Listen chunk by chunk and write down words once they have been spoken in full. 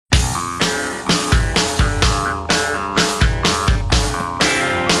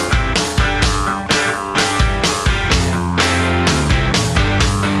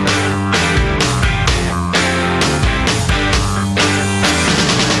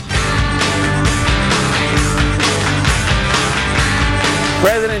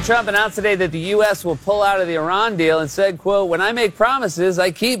President Trump announced today that the U.S. will pull out of the Iran deal and said, quote, "When I make promises,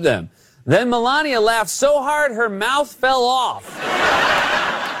 I keep them." Then Melania laughed so hard her mouth fell off.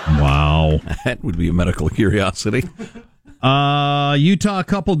 Wow. That would be a medical curiosity. Utah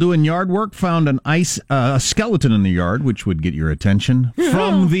couple doing yard work found a skeleton in the yard, which would get your attention,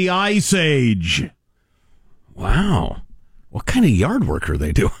 from the Ice Age. Wow. What kind of yard work are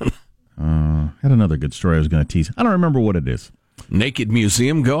they doing? Had another good story I was going to tease. I don't remember what it is. Naked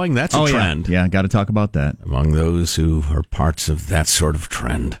museum going? That's a trend. Yeah, got to talk about that. Among those who are parts of that sort of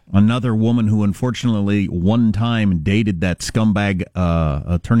trend. Another woman who unfortunately one time dated that scumbag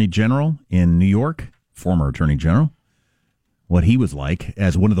attorney general in New York, former attorney general, what he was like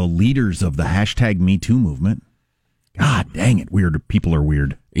as one of the leaders of the hashtag Me Too movement. God dang it, weird people are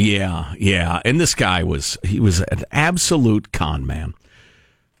weird. Yeah. And this guy was an absolute con man.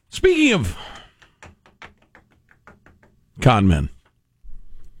 Speaking of con men,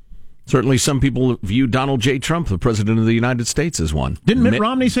 certainly some people view Donald J. Trump, the president of the United States, as one. Didn't Mitt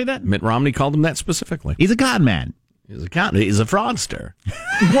Romney say that? Mitt Romney called him that specifically. He's a con man. He's a fraudster.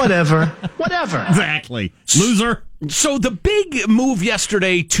 Whatever. Exactly. Loser. So the big move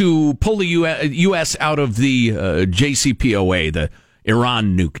yesterday to pull the U.S. out of the JCPOA, the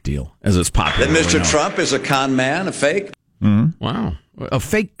Iran nuke deal, as it's popular. That Mr. Trump is a con man, a fake? Mm-hmm. Wow. A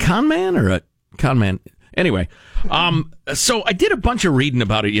fake con man or a con man? Anyway, so I did a bunch of reading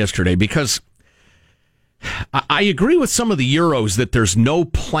about it yesterday because I agree with some of the Euros that there's no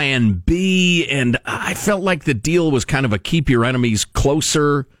plan B, and I felt like the deal was kind of a keep your enemies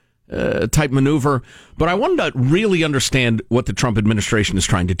closer type maneuver. But I wanted to really understand what the Trump administration is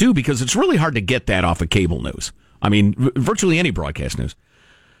trying to do, because it's really hard to get that off of cable news. I mean, virtually any broadcast news.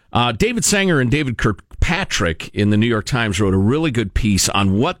 David Sanger and David Kirkpatrick in the New York Times wrote a really good piece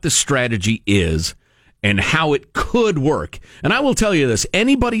on what the strategy is and how it could work. And I will tell you this,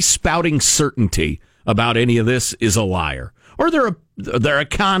 anybody spouting certainty about any of this is a liar. Or they're a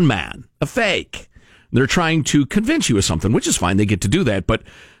con man, a fake. They're trying to convince you of something, which is fine. They get to do that. But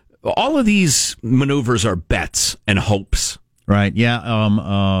all of these maneuvers are bets and hopes. Right,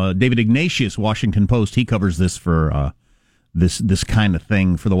 yeah. David Ignatius, Washington Post, he covers this for this kind of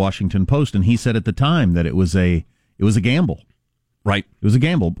thing for the Washington Post, and he said at the time that it was a gamble. Right. It was a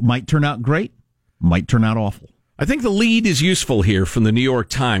gamble. Might turn out great, might turn out awful. I think the lead is useful here from the New York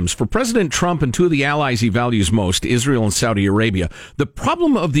Times. For President Trump and two of the allies he values most, Israel and Saudi Arabia, the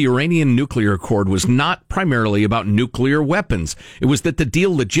problem of the Iranian nuclear accord was not primarily about nuclear weapons. It was that the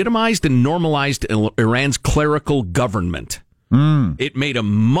deal legitimized and normalized Iran's clerical government. It made it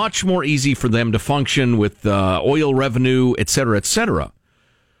much more easy for them to function with oil revenue, et cetera,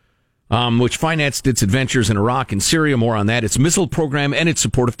 which financed its adventures in Iraq and Syria. More on that, its missile program, and its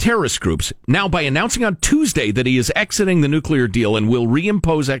support of terrorist groups. Now, by announcing on Tuesday that he is exiting the nuclear deal and will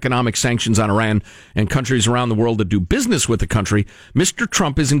reimpose economic sanctions on Iran and countries around the world that do business with the country, Mr.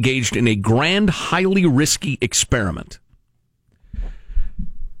 Trump is engaged in a grand, highly risky experiment.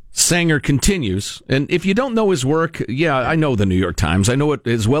 Sanger continues, and if you don't know his work, yeah, I know the New York Times. I know it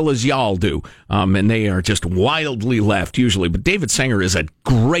as well as y'all do, and they are just wildly left usually. But David Sanger is a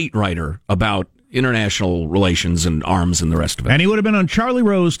great writer about international relations and arms and the rest of it. And he would have been on Charlie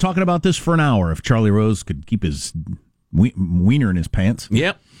Rose talking about this for an hour if Charlie Rose could keep his wiener in his pants.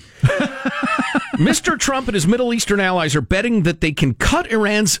 Yep. Mr. Trump and his Middle Eastern allies are betting that they can cut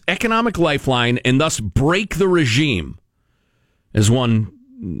Iran's economic lifeline and thus break the regime, as one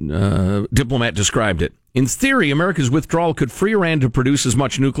diplomat described it. In theory, America's withdrawal could free Iran to produce as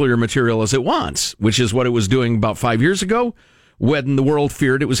much nuclear material as it wants, which is what it was doing about 5 years ago when the world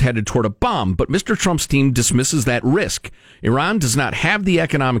feared it was headed toward a bomb. But Mr. Trump's team dismisses that risk. Iran does not have the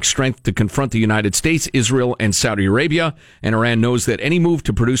economic strength to confront the United States, Israel, and Saudi Arabia, and Iran knows that any move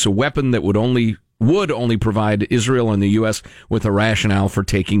to produce a weapon that would only provide Israel and the U.S. with a rationale for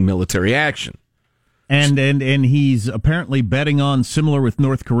taking military action. And he's apparently betting on, similar with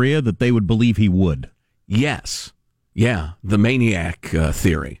North Korea, that they would believe he would. Yes. Yeah, the maniac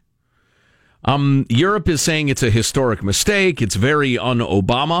theory. Europe is saying it's a historic mistake. It's very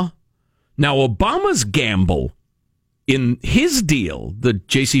un-Obama. Now, Obama's gamble in his deal, the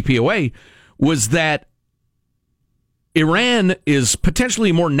JCPOA, was that Iran is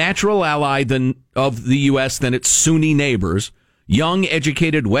potentially a more natural ally of the U.S. than its Sunni neighbors. Young,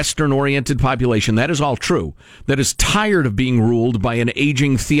 educated, Western-oriented population. That is all true. That is tired of being ruled by an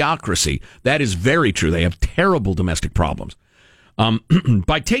aging theocracy. That is very true. They have terrible domestic problems.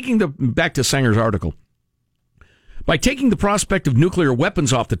 By taking back to Sanger's article, By taking the prospect of nuclear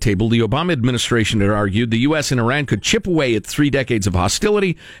weapons off the table, the Obama administration had argued the U.S. and Iran could chip away at 3 decades of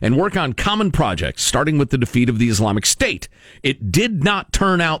hostility and work on common projects, starting with the defeat of the Islamic State. It did not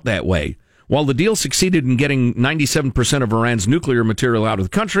turn out that way. While the deal succeeded in getting 97% of Iran's nuclear material out of the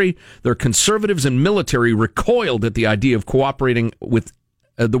country, their conservatives and military recoiled at the idea of cooperating with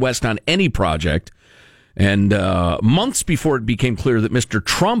the West on any project. And months before it became clear that Mr.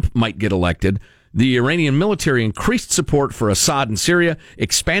 Trump might get elected, the Iranian military increased support for Assad in Syria,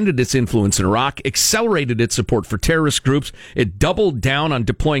 expanded its influence in Iraq, accelerated its support for terrorist groups. It doubled down on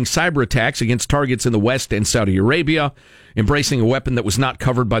deploying cyber attacks against targets in the West and Saudi Arabia, embracing a weapon that was not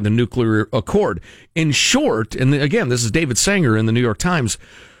covered by the nuclear accord. In short, and again, this is David Sanger in the New York Times,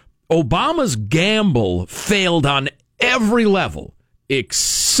 Obama's gamble failed on every level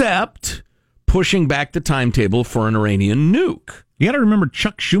except pushing back the timetable for an Iranian nuke. You got to remember,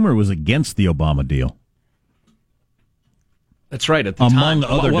 Chuck Schumer was against the Obama deal. That's right. At the among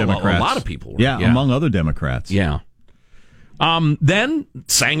time, other Democrats, a lot of people were. Yeah, among other Democrats. Yeah. Then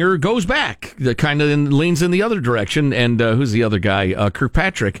Sanger goes back, kind of leans in the other direction, and who's the other guy?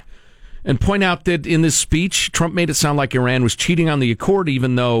 Kirkpatrick, and point out that in this speech, Trump made it sound like Iran was cheating on the accord,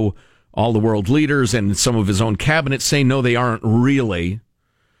 even though all the world leaders and some of his own cabinet say no, they aren't really.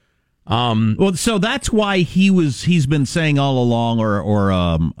 Well, so that's why he's been saying all along, or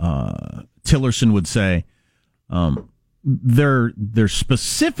Tillerson would say, they're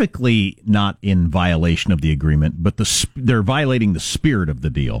specifically not in violation of the agreement, but they're violating the spirit of the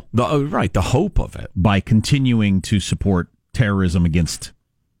deal. The hope of it, by continuing to support terrorism against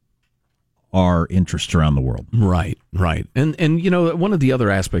our interests around the world. Right. And you know, one of the other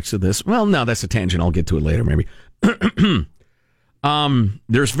aspects of this, well, no, that's a tangent. I'll get to it later, maybe.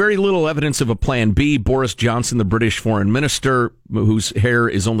 There's very little evidence of a plan B. Boris Johnson, the British foreign minister, whose hair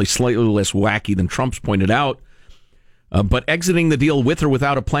is only slightly less wacky than Trump's, pointed out. But exiting the deal with or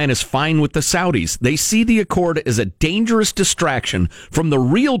without a plan is fine with the Saudis. They see the accord as a dangerous distraction from the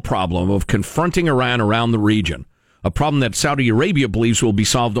real problem of confronting Iran around the region, a problem that Saudi Arabia believes will be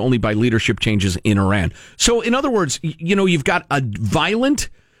solved only by leadership changes in Iran. So, in other words, you know, you've got a violent,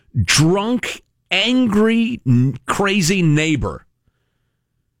 drunk, angry, crazy neighbor,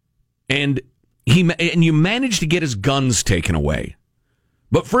 and you manage to get his guns taken away.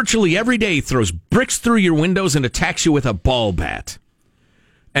 But virtually every day he throws bricks through your windows and attacks you with a ball bat.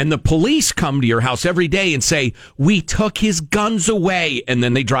 And the police come to your house every day and say, we took his guns away, and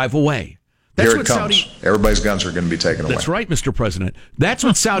then they drive away. That's Here it comes. Everybody's guns are going to be taken away. That's right, Mr. President. That's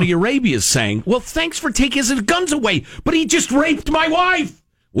what Saudi Arabia is saying. Well, thanks for taking his guns away, but he just raped my wife.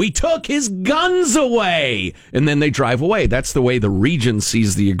 We took his guns away. And then they drive away. That's the way the region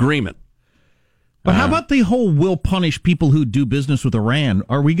sees the agreement. But how about the whole we'll punish people who do business with Iran?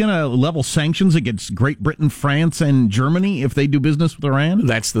 Are we going to level sanctions against Great Britain, France, and Germany if they do business with Iran?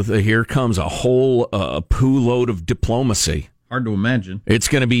 That's here comes a whole poo load of diplomacy. Hard to imagine. It's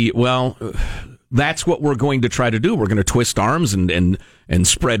going to be, well, that's what we're going to try to do. We're going to twist arms and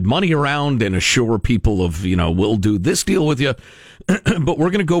spread money around and assure people of, you know, we'll do this deal with you. But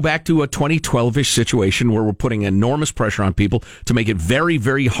we're going to go back to a 2012-ish situation where we're putting enormous pressure on people to make it very,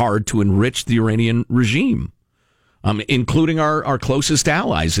 very hard to enrich the Iranian regime, including our closest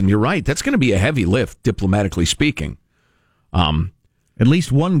allies. And you're right, that's going to be a heavy lift, diplomatically speaking. At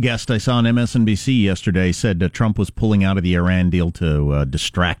least one guest I saw on MSNBC yesterday said Trump was pulling out of the Iran deal to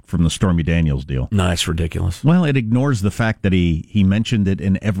distract from the Stormy Daniels deal. No, that's ridiculous. Well, it ignores the fact that he mentioned it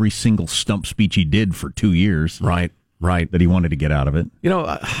in every single stump speech he did for 2 years. Right. That he wanted to get out of it. You know,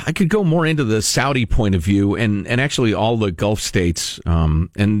 I could go more into the Saudi point of view and actually all the Gulf states.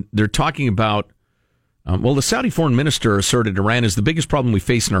 And they're talking about, the Saudi foreign minister asserted Iran is the biggest problem we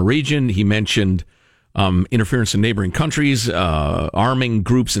face in our region. He mentioned interference in neighboring countries, arming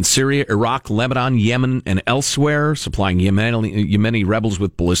groups in Syria, Iraq, Lebanon, Yemen, and elsewhere, supplying Yemeni rebels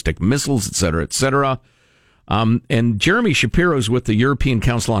with ballistic missiles, et cetera, et cetera. And Jeremy Shapiro's with the European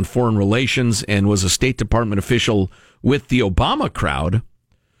Council on Foreign Relations and was a State Department official with the Obama crowd,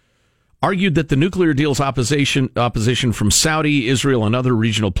 argued that the nuclear deal's opposition from Saudi, Israel, and other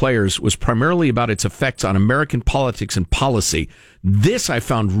regional players was primarily about its effects on American politics and policy. This I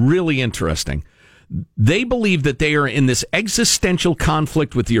found really interesting. They believe that they are in this existential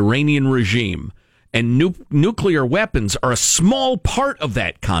conflict with the Iranian regime, and nuclear weapons are a small part of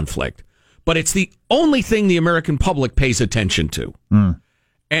that conflict. But it's the only thing the American public pays attention to.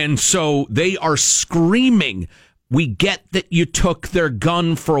 And so they are screaming, we get that you took their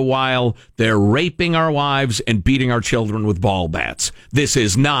gun for a while. They're raping our wives and beating our children with ball bats. This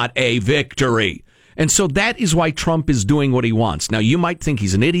is not a victory. And so that is why Trump is doing what he wants. Now, you might think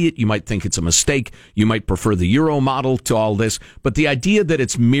he's an idiot. You might think it's a mistake. You might prefer the Euro model to all this. But the idea that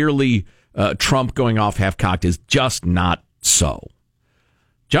it's merely Trump going off half-cocked is just not so.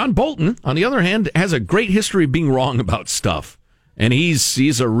 John Bolton, on the other hand, has a great history of being wrong about stuff. And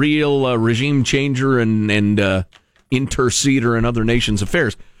he's a real regime changer and interceder in other nations'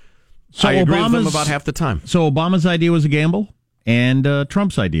 affairs. So I agree with him about half the time. So Obama's idea was a gamble, and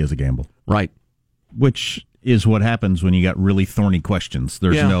Trump's idea is a gamble. Right. Which is what happens when you got really thorny questions.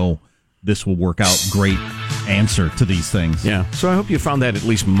 There's no, this will work out great answer to these things. Yeah. So I hope you found that at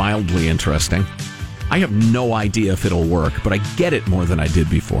least mildly interesting. I have no idea if it'll work, but I get it more than I did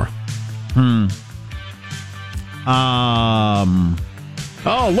before. Oh,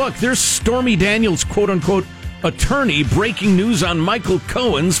 look, there's Stormy Daniels' quote-unquote attorney breaking news on Michael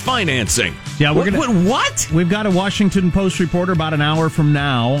Cohen's financing. Yeah, what? We've got a Washington Post reporter about an hour from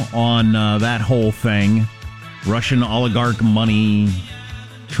now on that whole thing. Russian oligarch money,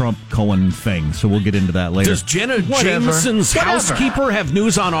 Trump Cohen thing. So we'll get into that later. Does Jenna Jameson's housekeeper have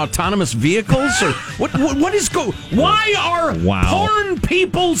news on autonomous vehicles? Or what is why are porn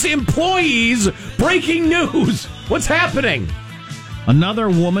people's employees breaking news? What's happening? Another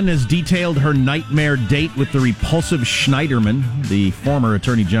woman has detailed her nightmare date with the repulsive Schneiderman, the former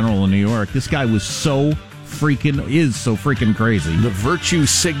attorney general in New York. This guy is so freaking crazy. The virtue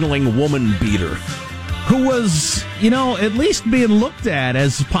signaling woman beater. Who was, at least being looked at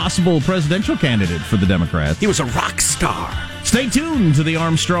as a possible presidential candidate for the Democrats. He was a rock star. Stay tuned to the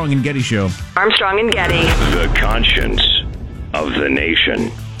Armstrong and Getty Show. Armstrong and Getty. The conscience of the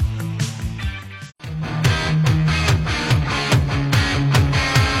nation.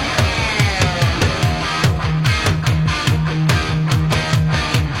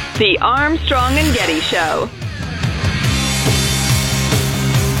 The Armstrong and Getty Show.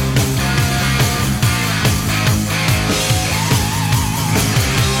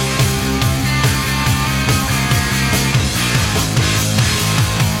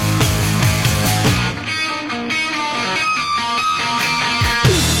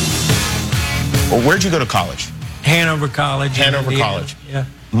 Well, where'd you go to college? Hanover College. Hanover College. Yeah.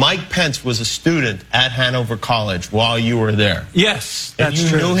 Mike Pence was a student at Hanover College while you were there. Yes, that's and you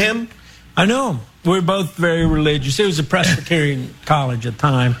true. knew him? I know him. We're both very religious. It was a Presbyterian college at the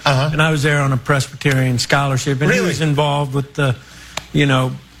time, and I was there on a Presbyterian scholarship, and he was involved with the,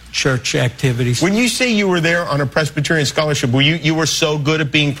 church activities. When you say you were there on a Presbyterian scholarship, you were so good at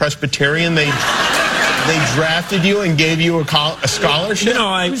being Presbyterian, they drafted you and gave you a scholarship?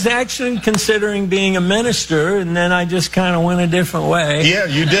 I was actually considering being a minister, and then I just kind of went a different way. Yeah,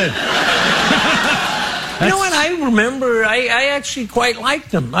 you did. You know what? I remember I actually quite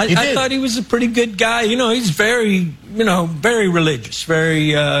liked him. I thought he was a pretty good guy. He's very, very religious,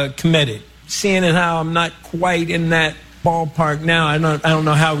 very committed. Seeing it how I'm not quite in that ballpark now, I don't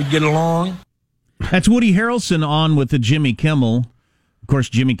know how we'd get along. That's Woody Harrelson on with the Jimmy Kimmel. Of course,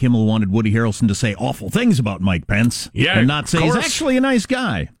 Jimmy Kimmel wanted Woody Harrelson to say awful things about Mike Pence. Yeah, and not say he's actually a nice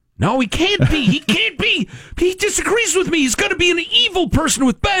guy. No, he can't be. He can't be. He disagrees with me. He's got to be an evil person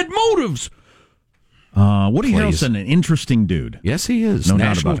with bad motives. Woody Harrelson, an interesting dude. Yes, he is. No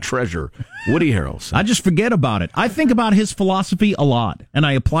National doubt about treasure. Woody Harrelson. I just forget about it. I think about his philosophy a lot, and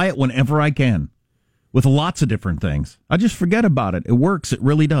I apply it whenever I can with lots of different things. I just forget about it. It works. It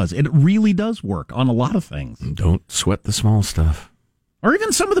really does. It really does work on a lot of things. Don't sweat the small stuff. Or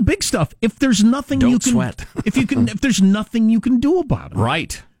even some of the big stuff. If there's nothing Don't you can sweat. if there's nothing you can do about it.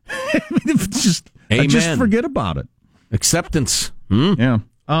 Right. I mean, if it's just Amen. I just forget about it. Acceptance. Yeah.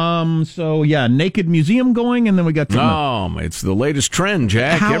 So yeah, naked museum going, and then we got it's the latest trend,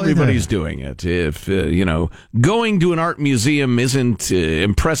 Jack. Everybody's doing it. If going to an art museum isn't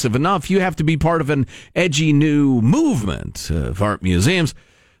impressive enough, you have to be part of an edgy new movement of art museums.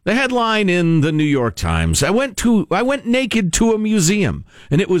 The headline in the New York Times: I went naked to a museum,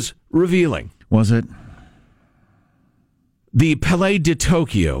 and it was revealing. Was it? The Palais de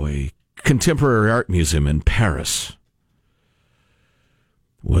Tokyo, a contemporary art museum in Paris,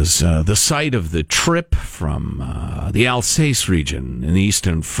 was the site of the trip from the Alsace region in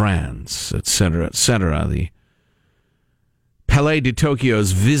eastern France, etc., etc. The Palais de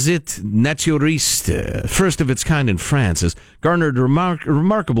Tokyo's Visite Naturiste, first of its kind in France, has garnered a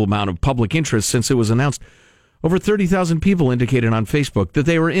remarkable amount of public interest since it was announced. Over 30,000 people indicated on Facebook that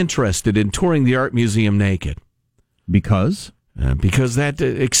they were interested in touring the art museum naked. Because? Because that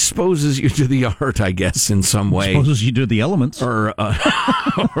exposes you to the art, I guess, in some way. Exposes you to the elements. Or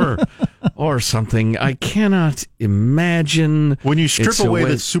something. I cannot imagine. When you strip away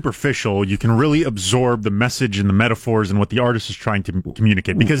the superficial, you can really absorb the message and the metaphors and what the artist is trying to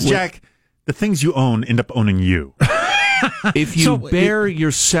communicate. Because, Jack, the things you own end up owning you. If you bear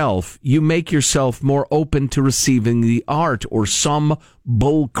yourself, you make yourself more open to receiving the art or some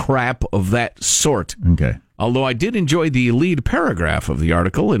bull crap of that sort. Okay. Although I did enjoy the lead paragraph of the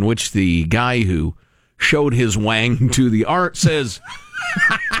article in which the guy who showed his wang to the art says,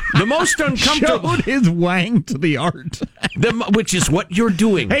 the most uncomfortable... Showed his wang to the art. Which is what you're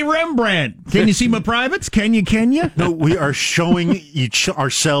doing. Hey, Rembrandt, can you see my privates? Can you? No, we are showing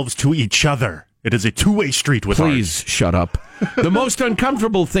ourselves to each other. It is a two-way street with Please shut up. The most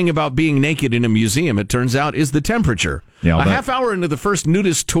uncomfortable thing about being naked in a museum, it turns out, is the temperature. Yeah, half hour into the first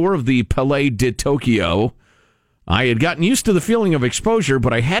nudist tour of the Palais de Tokyo, I had gotten used to the feeling of exposure,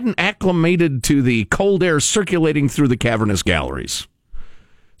 but I hadn't acclimated to the cold air circulating through the cavernous galleries.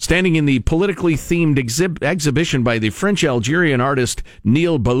 Standing in the politically themed exhibition by the French-Algerian artist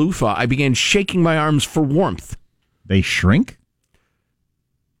Neil Baloufa, I began shaking my arms for warmth. They shrink?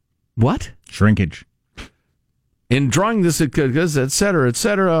 What? Shrinkage. In drawing this, et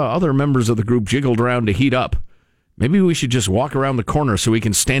cetera, other members of the group jiggled around to heat up. Maybe we should just walk around the corner so we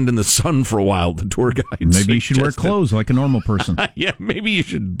can stand in the sun for a while, the tour guide Maybe you should wear clothes like a normal person. Yeah, maybe you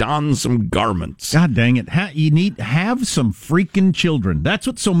should don some garments. God dang it. You need have some freaking children. That's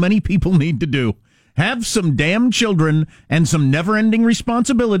what so many people need to do. Have some damn children and some never-ending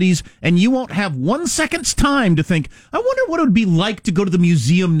responsibilities, and you won't have 1 second's time to think, I wonder what it would be like to go to the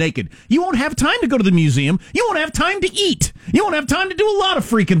museum naked. You won't have time to go to the museum. You won't have time to eat. You won't have time to do a lot of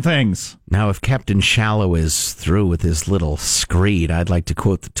freaking things. Now, if Captain Shallow is through with his little screed, I'd like to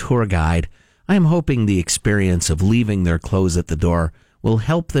quote the tour guide. I am hoping the experience of leaving their clothes at the door will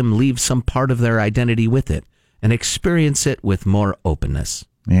help them leave some part of their identity with it and experience it with more openness.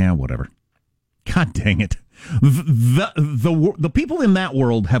 Yeah, whatever. God dang it. The people in that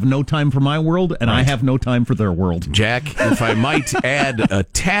world have no time for my world, and right. I have no time for their world. Jack, if I might add a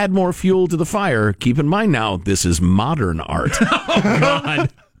tad more fuel to the fire, keep in mind now, this is modern art. Oh,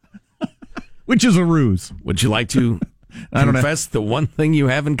 God. Which is a ruse. Would you like to confess the one thing you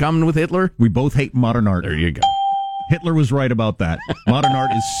have in common with Hitler? We both hate modern art. There you go. Hitler was right about that. Modern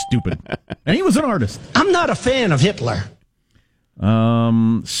art is stupid. And he was an artist. I'm not a fan of Hitler.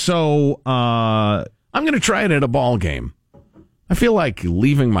 I'm going to try it at a ball game. I feel like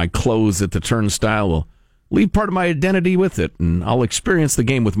leaving my clothes at the turnstile will leave part of my identity with it, and I'll experience the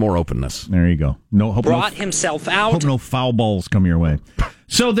game with more openness. There you go. Himself out. Hope no foul balls come your way.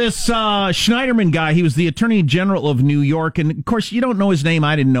 So this Schneiderman guy, he was the Attorney General of New York, and of course you don't know his name.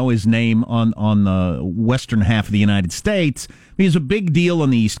 I didn't know his name on the western half of the United States. He was a big deal on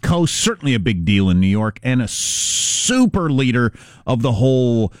the East Coast, certainly a big deal in New York, and a super leader of the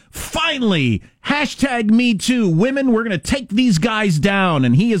whole, finally, #MeToo, women, we're going to take these guys down.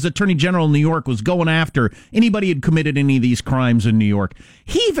 And he, as Attorney General in New York, was going after anybody who had committed any of these crimes in New York.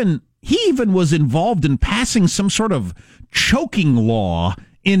 He even was involved in passing some sort of choking law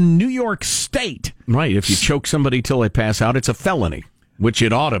in New York State. Right, if you choke somebody till they pass out, it's a felony, which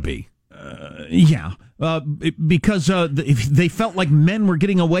it ought to be. Because they felt like men were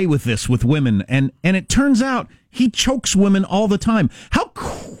getting away with this with women, and it turns out he chokes women all the time. How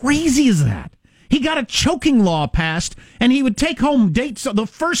crazy is that? He got a choking law passed, and he would take home dates the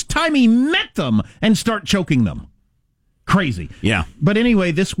first time he met them and start choking them. Crazy. Yeah. But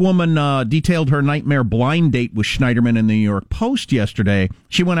anyway, this woman detailed her nightmare blind date with Schneiderman in the New York Post yesterday.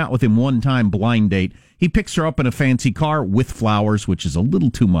 She went out with him one time, blind date. He picks her up in a fancy car with flowers, which is a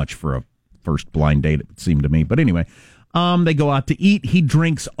little too much for a first blind date, it seemed to me. But anyway, they go out to eat. He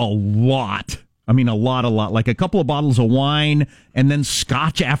drinks a lot. I mean, a lot, like a couple of bottles of wine and then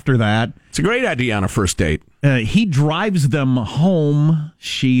scotch after that. It's a great idea on a first date. He drives them home.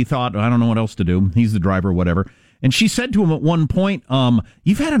 She thought, I don't know what else to do. He's the driver, whatever. And she said to him at one point,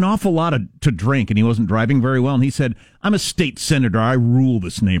 you've had an awful lot to drink, and he wasn't driving very well. And he said, I'm a state senator. I rule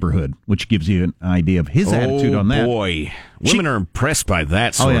this neighborhood, which gives you an idea of his attitude on that. Oh, boy. Women are impressed by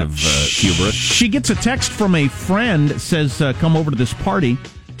that sort of hubris. She gets a text from a friend that says, come over to this party.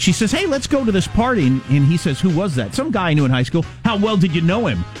 She says, hey, let's go to this party. And he says, who was that? Some guy I knew in high school. How well did you know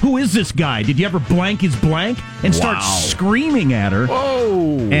him? Who is this guy? Did you ever blank his blank? And starts screaming at her.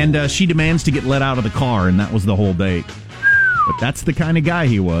 Whoa. And she demands to get let out of the car, and that was the whole date. But that's the kind of guy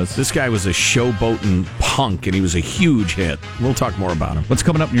he was. This guy was a showboating punk, and he was a huge hit. We'll talk more about him. What's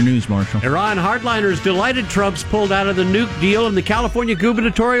coming up in your news, Marshall? Iran hardliners delighted Trump's pulled out of the nuke deal, and the California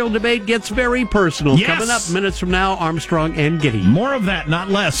gubernatorial debate gets very personal. Yes. Coming up minutes from now, Armstrong and Getty. More of that, not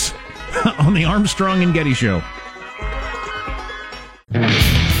less, on the Armstrong and Getty Show.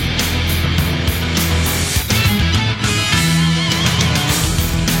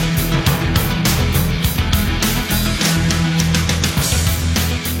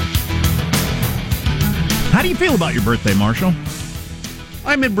 How do you feel about your birthday, Marshall?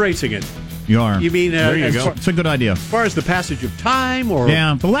 I'm embracing it. You are. You mean there you go. It's a good idea. As far as the passage of time, or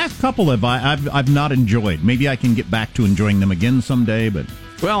yeah, the last couple I've not enjoyed. Maybe I can get back to enjoying them again someday. But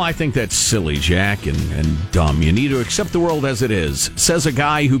well, I think that's silly, Jack, and dumb. You need to accept the world as it is. Says a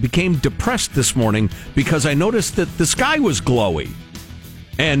guy who became depressed this morning because I noticed that the sky was glowy,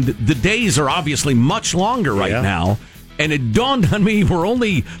 and the days are obviously much longer right now. And it dawned on me we're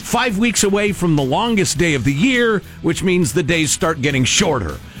only 5 weeks away from the longest day of the year, which means the days start getting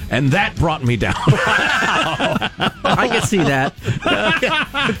shorter. And that brought me down. I can see that.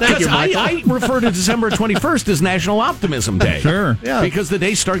 Thank you, Michael. I refer to December 21st as National Optimism Day. Sure. Yeah. Because the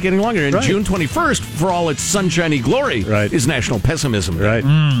days start getting longer. And June 21st, for all its sunshiny glory, is National Pessimism Day.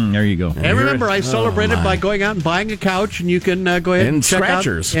 Right. There you go. And remember, I celebrated by going out and buying a couch, and you can go ahead and check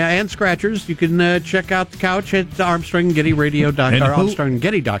Scratchers. out... Yeah, and Scratchers. You can check out the couch at ArmstrongandGettyRadio.com or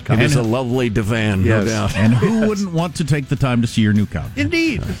ArmstrongandGetty.com. It is a lovely divan, no doubt. And who wouldn't want to take the time to see your new couch?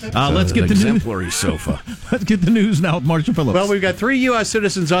 Indeed. Let's get the exemplary sofa. Let's get the news now with Marshall Phillips. Well, we've got 3 U.S.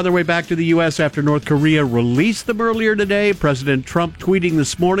 citizens on their way back to the U.S. after North Korea released them earlier today. President Trump tweeting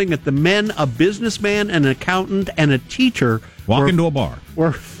this morning that the men, a businessman, an accountant, and a teacher, walk into a bar,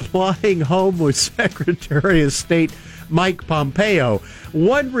 were flying home with Secretary of State Mike Pompeo.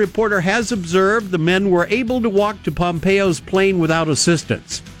 One reporter has observed the men were able to walk to Pompeo's plane without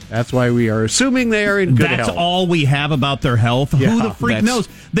assistance. That's why we are assuming they are in good health. That's all we have about their health. Yeah, who the freak knows?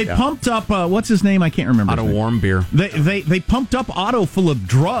 They pumped up, what's his name? I can't remember. Otto Warmbier. They pumped up Otto full of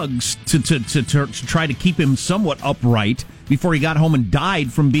drugs to try to keep him somewhat upright before he got home and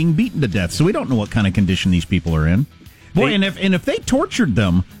died from being beaten to death. So we don't know what kind of condition these people are in. Boy, and if they tortured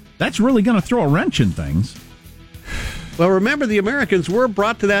them, that's really going to throw a wrench in things. Well, remember, the Americans were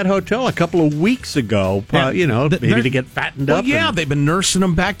brought to that hotel a couple of weeks ago, maybe to get fattened up. Yeah, they've been nursing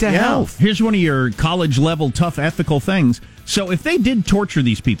them back to health. Here's one of your college-level tough ethical things. So if they did torture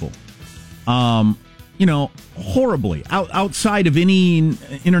these people, horribly, outside of any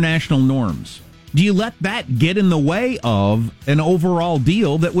international norms, do you let that get in the way of an overall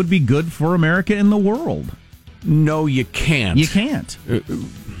deal that would be good for America and the world? No, you can't. You can't.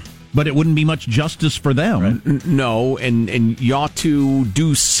 But it wouldn't be much justice for them. Right. No, and you ought to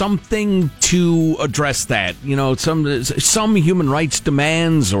do something to address that. Some human rights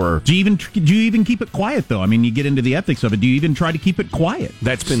demands, or do you even keep it quiet though? I mean, you get into the ethics of it. Do you even try to keep it quiet?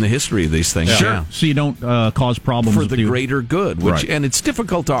 That's been the history of these things. Yeah. Sure. So you don't cause problems for the greater good. And it's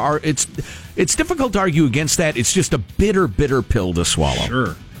difficult to it's difficult to argue against that. It's just a bitter pill to swallow.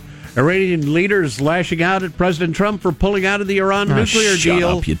 Sure. Iranian leaders lashing out at President Trump for pulling out of the Iran nuclear deal. Shut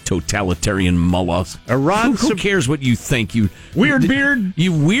up, you totalitarian mullah. Who cares what you think, you weird beard?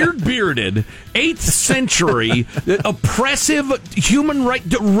 You weird bearded 8th century oppressive human right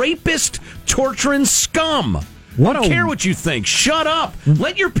rapist torturing scum. I don't care what you think. Shut up.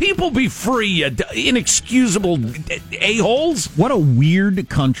 Let your people be free, you inexcusable a-holes. What a weird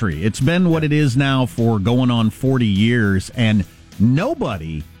country. It's been what it is now for going on 40 years, and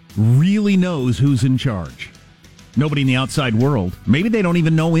nobody really knows who's in charge. Nobody in the outside world. Maybe they don't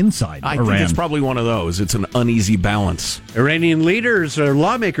even know inside I Iran. think it's probably one of those. It's an uneasy balance. Iranian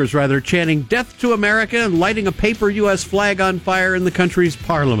lawmakers chanting death to America and lighting a paper U.S. flag on fire in the country's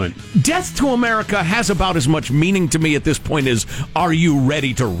parliament. Death to America has about as much meaning to me at this point as, are you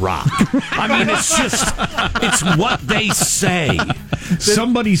ready to rock? I mean, it's what they say.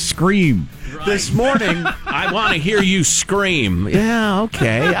 Somebody scream. Right. This morning, I want to hear you scream. Yeah,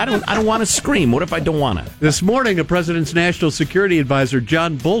 okay. I don't want to scream. What if I don't want to? This morning, the president's national security advisor,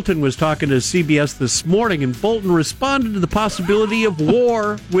 John Bolton, was talking to CBS This Morning, and Bolton responded to the possibility of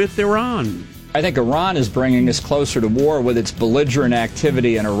war with Iran. I think Iran is bringing us closer to war with its belligerent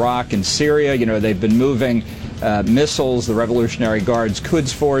activity in Iraq and Syria. They've been moving missiles. The Revolutionary Guard's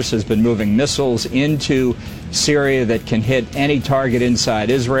Quds Force has been moving missiles into Syria that can hit any target inside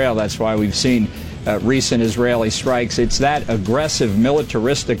Israel. That's why we've seen recent Israeli strikes. It's that aggressive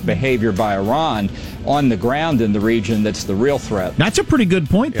militaristic behavior by Iran on the ground in the region that's the real threat. That's a pretty good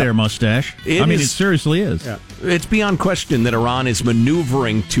point there, Mustache. It seriously is. Yeah. It's beyond question that Iran is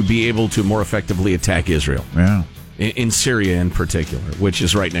maneuvering to be able to more effectively attack Israel. Yeah. In Syria in particular, which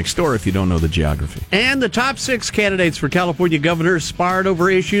is right next door if you don't know the geography. And the top 6 candidates for California governor sparred over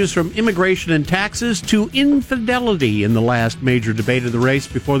issues from immigration and taxes to infidelity in the last major debate of the race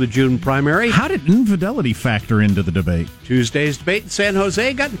before the June primary. How did infidelity factor into the debate? Tuesday's debate in San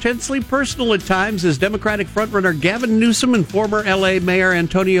Jose got intensely personal at times as Democratic frontrunner Gavin Newsom and former L.A. Mayor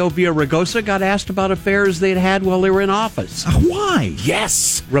Antonio Villaraigosa got asked about affairs they'd had while they were in office. Why?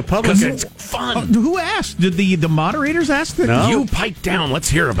 Yes. Republicans. It's fun. Who asked? Did the moderators ask that? No. You pipe down. Let's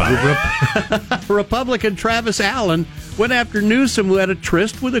hear about it. Republican Travis Allen went after Newsom, who had a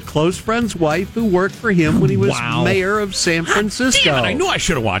tryst with a close friend's wife who worked for him when he was mayor of San Francisco. Damn it, I knew I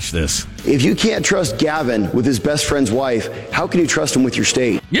should have watched this. If you can't trust Gavin with his best friend's wife, how can you trust him with your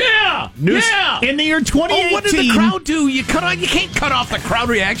state? Yeah! Yeah! In the year 2018. Oh, what did the crowd do? You can't cut off the crowd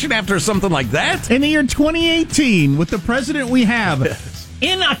reaction after something like that. In the year 2018, with the president we have,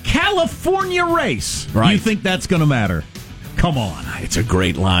 in a California race, right. You think that's going to matter? Come on. It's a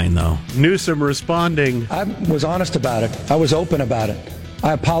great line, though. Newsom responding. I was honest about it. I was open about it.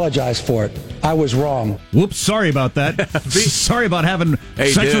 I apologize for it. I was wrong. Whoops, sorry about that. Sorry about having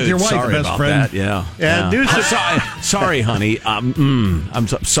sex with your wife, sorry best about friend. That, yeah. Newsom. Sorry, honey. I'm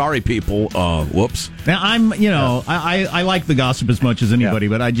sorry, people. Whoops. Now I like the gossip as much as anybody,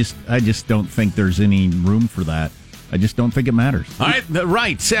 but I just don't think there's any room for that. I just don't think it matters. All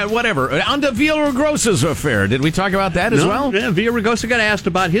right, whatever. On to Villaraigosa's affair. Did we talk about that as well? Yeah, Villaraigosa got asked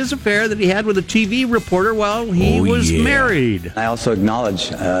about his affair that he had with a TV reporter while he was married. I also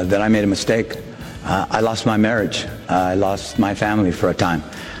acknowledge that I made a mistake. I lost my marriage. I lost my family for a time.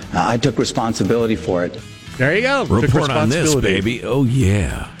 I took responsibility for it. There you go. Report on this, baby. Oh,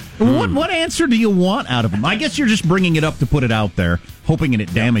 yeah. What answer do you want out of him? I guess you're just bringing it up to put it out there, hoping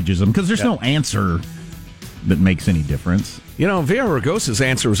it damages him, because there's no answer that makes any difference. Villaraigosa's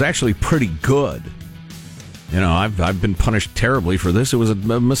answer was actually pretty good. I've been punished terribly for this. It was a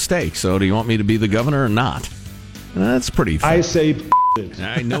mistake. So do you want me to be the governor or not? That's pretty fun. I say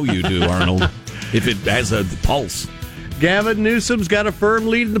I know you do, Arnold. If it has a pulse. Gavin Newsom's got a firm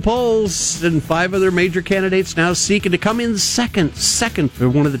lead in the polls, and 5 other major candidates now seeking to come in second for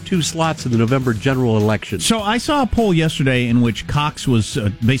one of the 2 slots in the November general election. So I saw a poll yesterday in which Cox was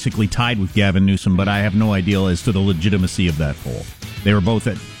basically tied with Gavin Newsom, but I have no idea as to the legitimacy of that poll. They were both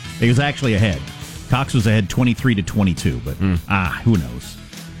he was actually ahead. Cox was ahead 23-22, but who knows?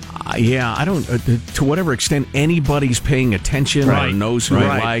 Yeah, I don't. To whatever extent anybody's paying attention or knows who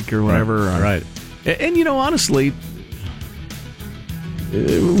I like or whatever. Right. And honestly,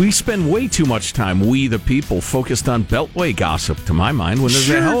 we spend way too much time, we the people, focused on Beltway gossip, to my mind, when there's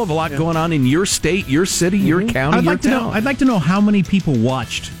a hell of a lot going on in your state, your city, your county, your town. I'd like to know how many people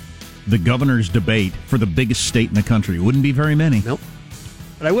watched the governor's debate for the biggest state in the country. It wouldn't be very many. Nope.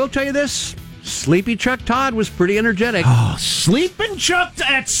 But I will tell you this. Sleepy Chuck Todd was pretty energetic. Oh, Sleeping Chuck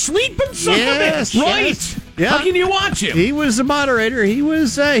at Sleeping Son of a Bitch. Right. Yes. Yeah. How can you watch him? He was the moderator. He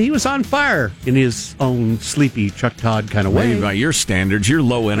was on fire in his own Sleepy Chuck Todd kind of way. Maybe by your standards, you're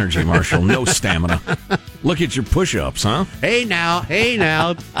low energy, Marshall. No stamina. Look at your push-ups, huh? Hey now.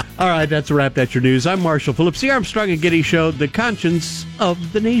 All right, that's a wrap. That's your news. I'm Marshall Phillips, the Armstrong and Getty Show, the conscience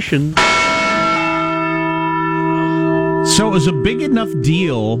of the nation. So it was a big enough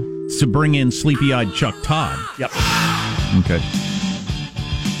deal to bring in sleepy-eyed Chuck Todd. Yep. Okay.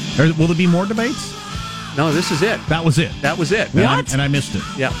 Will there be more debates? No, this is it. That was it. What? And I missed it.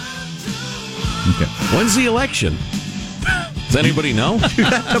 Yeah. Okay. When's the election? Does anybody know?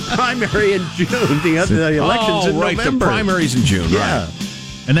 The primary in June. The election's in November. The primary's in June, right.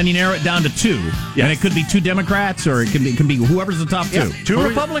 And then you narrow it down to 2. Yes. And it could be 2 Democrats, or it can be whoever's the top 2. Yeah. 2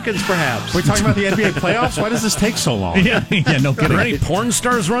 Republicans, perhaps. We're talking about the NBA playoffs? Why does this take so long? Yeah, no kidding. Are there any porn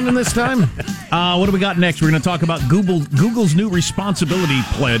stars running this time? What do we got next? We're going to talk about Google's new responsibility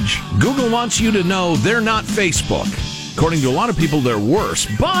pledge. Google wants you to know they're not Facebook. According to a lot of people, they're worse.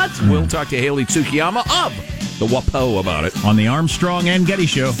 But we'll talk to Haley Tsukiyama of the WAPO about it. On the Armstrong and Getty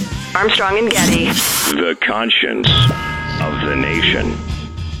Show. Armstrong and Getty. The conscience of the nation.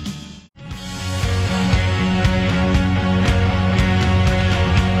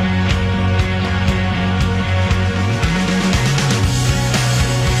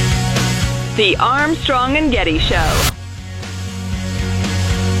 The Armstrong and Getty Show.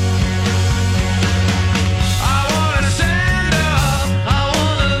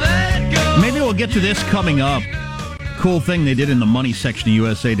 Maybe we'll get to this coming up. Cool thing they did in the money section of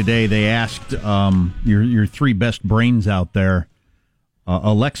USA Today. They asked your 3 best brains out there,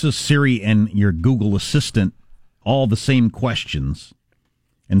 Alexa, Siri, and your Google Assistant, all the same questions,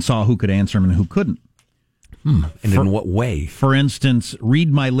 and saw who could answer them and who couldn't. And in what way? For instance,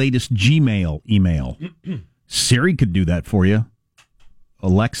 read my latest Gmail email. Siri could do that for you.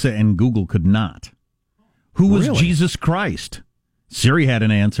 Alexa and Google could not. Who was Jesus Christ? Siri had an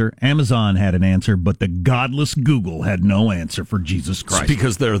answer. Amazon had an answer, but the godless Google had no answer for Jesus Christ. It's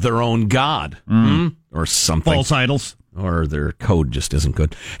because they're their own god. Or something. False idols. Or their code just isn't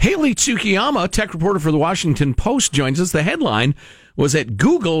good. Haley Tsukiyama, tech reporter for the Washington Post, joins us. The headline was that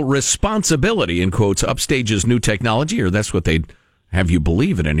Google responsibility, in quotes, upstages new technology, or that's what they'd have you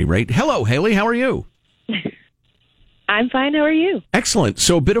believe at any rate. Hello, Haley. How are you? I'm fine. How are you? Excellent.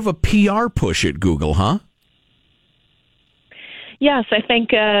 So a bit of a PR push at Google, huh? Yes, I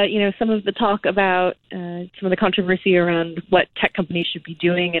think some of the talk about some of the controversy around what tech companies should be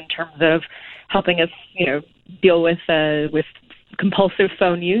doing in terms of helping us, deal with compulsive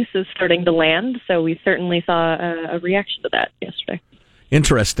phone use is starting to land. So we certainly saw a reaction to that yesterday.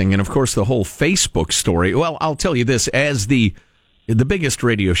 Interesting. And of course, the whole Facebook story. Well, I'll tell you this: as the biggest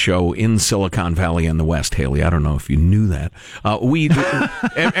radio show in Silicon Valley and the West, Haley. I don't know if you knew that. We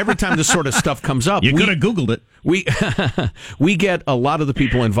every time this sort of stuff comes up, you could have Googled it. We get a lot of the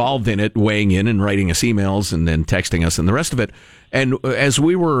people involved in it weighing in and writing us emails and then texting us and the rest of it. And as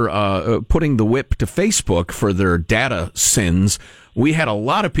we were putting the whip to Facebook for their data sins, we had a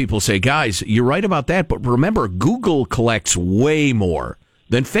lot of people say, "Guys, you're right about that, but remember, Google collects way more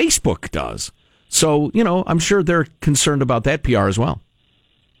than Facebook does." So, I'm sure they're concerned about that PR as well.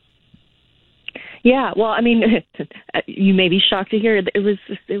 Yeah, well, I mean, you may be shocked to hear it was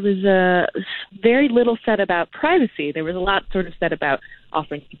very little said about privacy. There was a lot sort of said about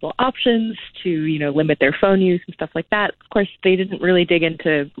offering people options to, limit their phone use and stuff like that. Of course, they didn't really dig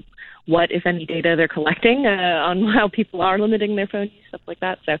into what, if any, data they're collecting on how people are limiting their phone use, stuff like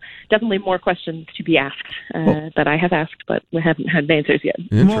that. So definitely more questions to be asked that I have asked, but we haven't had answers yet.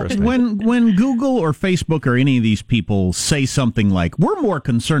 Interesting. Well, when Google or Facebook or any of these people say something like, we're more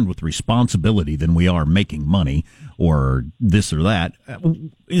concerned with responsibility than we are making money or this or that,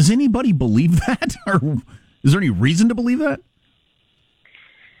 does anybody believe that? Or is there any reason to believe that?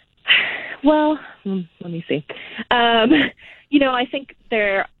 Well, let me see.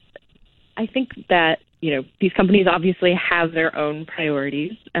 I think that, these companies obviously have their own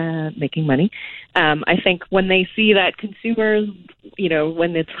priorities, making money. I think when they see that consumers,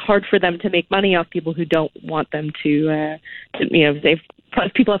 when it's hard for them to make money off people who don't want them to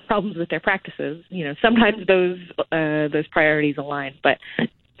people have problems with their practices, sometimes those priorities align. But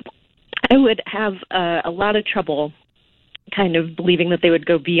I would have a lot of trouble kind of believing that they would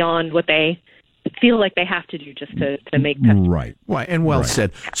go beyond what they feel like they have to do just to make customers. Right. Well, and well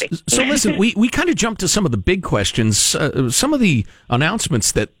said. So listen, we kind of jumped to some of the big questions. Some of the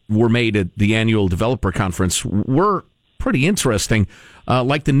announcements that were made at the annual developer conference were pretty interesting,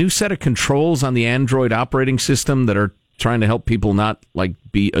 like the new set of controls on the Android operating system that are trying to help people not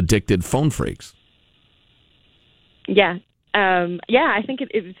be addicted phone freaks. Yeah. I think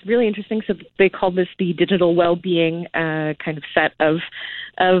it's really interesting. So they call this the digital well-being kind of set of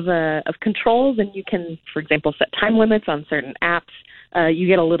controls, and you can, for example, set time limits on certain apps. You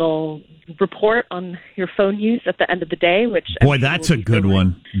get a little report on your phone use at the end of the day, which that's a good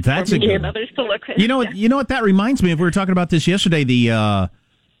one. That's a good one. Others to look at. You know what that reminds me of? We were talking about this yesterday. The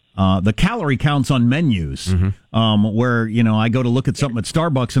calorie counts on menus, where I go to look at something at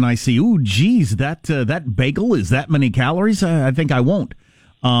Starbucks and I see, ooh, geez, that bagel is that many calories. I think I won't.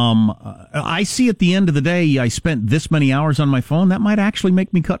 I see at the end of the day, I spent this many hours on my phone. That might actually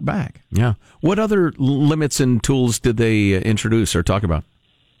make me cut back. Yeah. What other limits and tools did they introduce or talk about?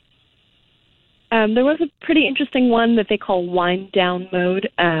 There was a pretty interesting one that they call wind down mode,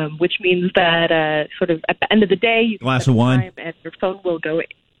 which means that sort of at the end of the day, you can glass of wine, and your phone will go.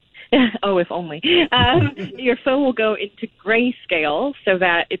 Oh, if only. Your phone will go into grayscale so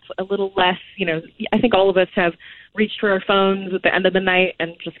that it's a little less, I think all of us have reached for our phones at the end of the night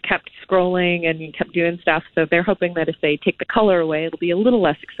and just kept scrolling and kept doing stuff. So they're hoping that if they take the color away, it'll be a little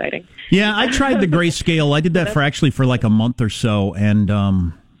less exciting. Yeah, I tried the grayscale. I did that for like a month or so, and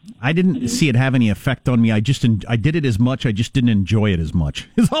I didn't see it have any effect on me. I did it as much. I just didn't enjoy it as much.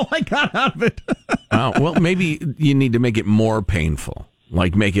 Is all I got out of it. Well, maybe you need to make it more painful.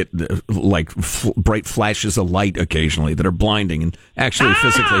 Like make it bright flashes of light occasionally that are blinding and actually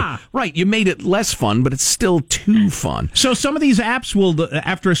physically. Right, you made it less fun, but it's still too fun. So some of these apps will,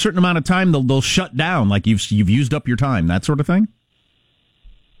 after a certain amount of time, they'll shut down. Like you've used up your time, that sort of thing.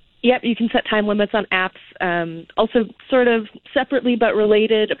 Yep, you can set time limits on apps. Also, sort of separately but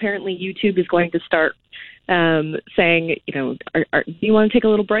related, apparently YouTube is going to start saying, do you want to take a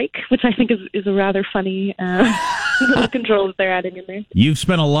little break? Which I think is a rather funny little control that they're adding in there. You've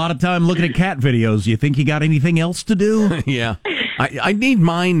spent a lot of time looking at cat videos. You think you got anything else to do? Yeah. I need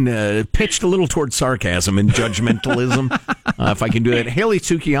mine pitched a little toward sarcasm and judgmentalism, if I can do that. Haley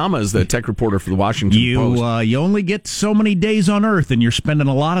Tsukiyama is the tech reporter for the Washington Post. You only get so many days on Earth, and you're spending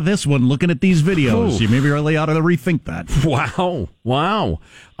a lot of this one looking at these videos. You maybe really ought to rethink that. Wow.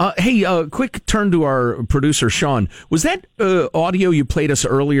 Hey, quick turn to our producer, Sean. Was that audio you played us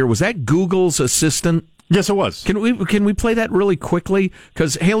earlier, was that Google's assistant Yes, it was. Can we play that really quickly?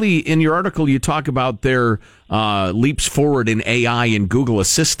 Because Haley, in your article, you talk about their leaps forward in AI and Google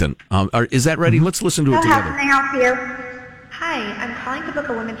Assistant. Is that ready? Let's listen to it together. How can I help you? Hi, I'm calling to book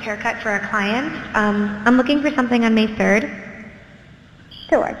a women's haircut for a client. I'm looking for something on May 3rd.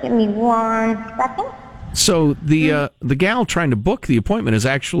 Sure, give me 1 second. So the gal trying to book the appointment is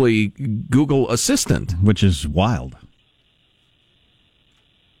actually Google Assistant, which is wild.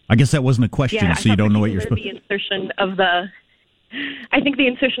 I guess that wasn't a question, so you don't know what you're supposed to. The insertion of the, I think the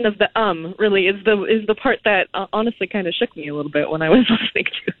insertion of the really is the part that honestly kind of shook me a little bit when I was listening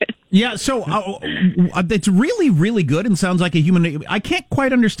to it. Yeah, so it's really, really good and sounds like a human. I can't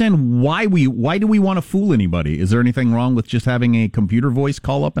quite understand why do we want to fool anybody? Is there anything wrong with just having a computer voice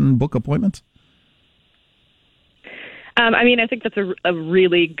call up and book appointments? I mean, I think that's a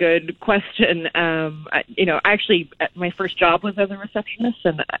really good question. Actually, my first job was as a receptionist,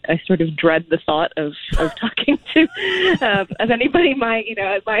 and I sort of dread the thought of talking to of anybody at my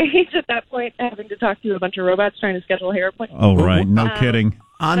age at that point, having to talk to a bunch of robots trying to schedule a hair appointment. Oh, right. No kidding.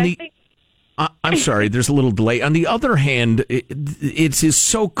 I'm sorry, there's a little delay. On the other hand, it is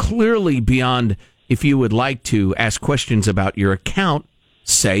so clearly beyond, if you would like to ask questions about your account,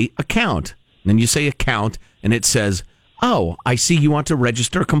 say account. And then you say account, and it says, oh, I see you want to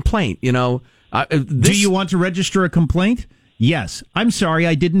register a complaint. Do you want to register a complaint? Yes. I'm sorry,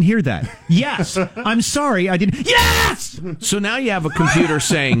 I didn't hear that. Yes. I'm sorry, I didn't. Yes! So now you have a computer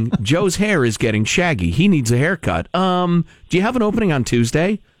saying, Joe's hair is getting shaggy. He needs a haircut. Do you have an opening on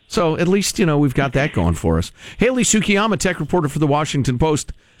Tuesday? So at least, we've got that going for us. Haley Tsukiyama, tech reporter for the Washington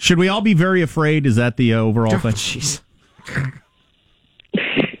Post. Should we all be very afraid? Is that the overall thing? Jeez.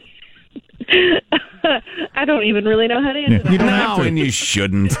 I don't even really know how to answer that. No, and you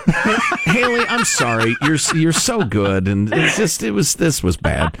shouldn't. Haley, I'm sorry. You're so good, and this was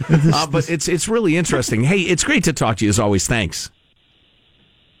bad. But it's really interesting. Hey, it's great to talk to you as always. Thanks.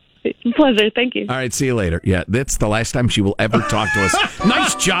 Pleasure. Thank you. All right, see you later. Yeah, that's the last time she will ever talk to us.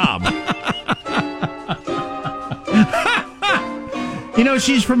 Nice job.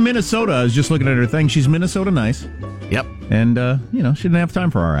 She's from Minnesota. I was just looking at her thing. She's Minnesota nice. Yep. And, she didn't have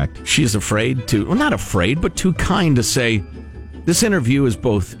time for our act. She's afraid to, well, not afraid, but too kind to say, this interview is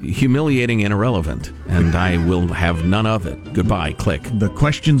both humiliating and irrelevant, and I will have none of it. Goodbye. Click. The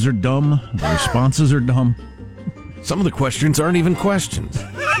questions are dumb. The responses are dumb. Some of the questions aren't even questions.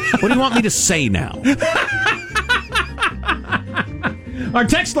 What do you want me to say now? Our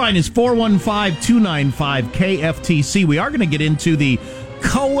text line is 415-295-KFTC. We are going to get into the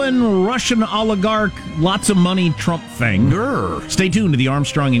Cohen, Russian oligarch, lots of money Trump thing. Grr. Stay tuned to the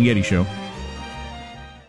Armstrong and Getty Show.